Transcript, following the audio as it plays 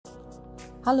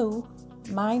Hello,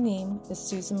 my name is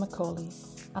Susan McCauley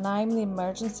and I'm the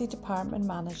Emergency Department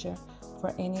Manager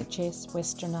for NHS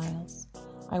Western Isles.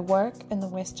 I work in the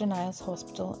Western Isles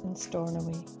Hospital in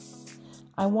Stornoway.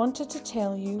 I wanted to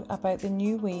tell you about the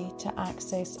new way to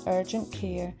access urgent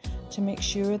care to make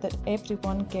sure that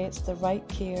everyone gets the right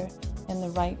care in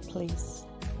the right place.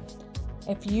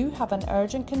 If you have an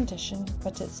urgent condition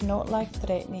but it's not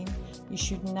life-threatening, you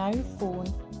should now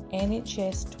phone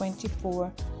NHS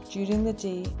 24 during the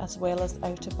day as well as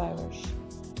out of hours.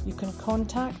 You can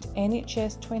contact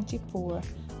NHS 24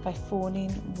 by phoning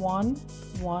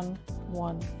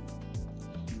 111.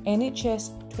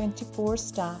 NHS 24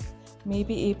 staff may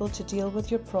be able to deal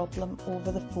with your problem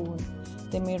over the phone.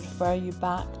 They may refer you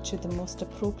back to the most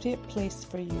appropriate place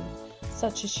for you,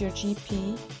 such as your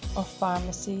GP or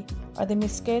pharmacy, or they may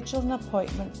schedule an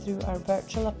appointment through our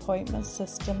virtual appointment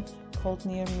system called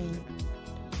Near Me.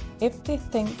 If they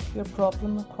think your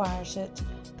problem requires it,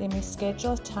 they may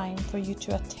schedule a time for you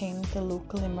to attend the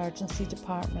local emergency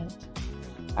department.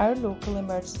 Our local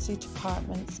emergency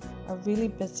departments are really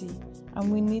busy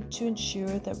and we need to ensure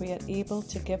that we are able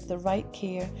to give the right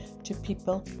care to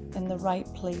people in the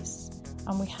right place,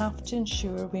 and we have to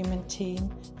ensure we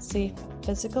maintain safe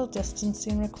physical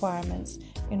distancing requirements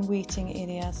in waiting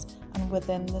areas and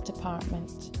within the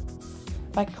department.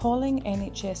 By calling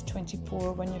NHS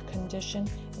 24 when your condition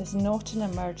is not an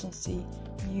emergency,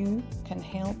 you can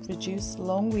help reduce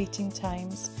long waiting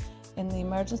times in the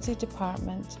emergency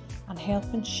department and help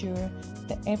ensure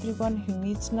that everyone who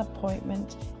needs an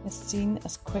appointment is seen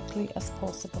as quickly as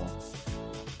possible.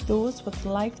 Those with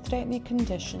life-threatening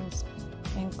conditions,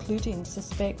 including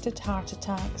suspected heart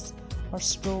attacks or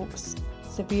strokes,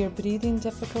 severe breathing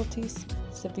difficulties,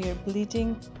 severe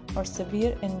bleeding or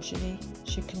severe injury,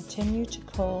 should continue to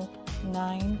call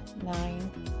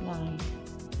 999.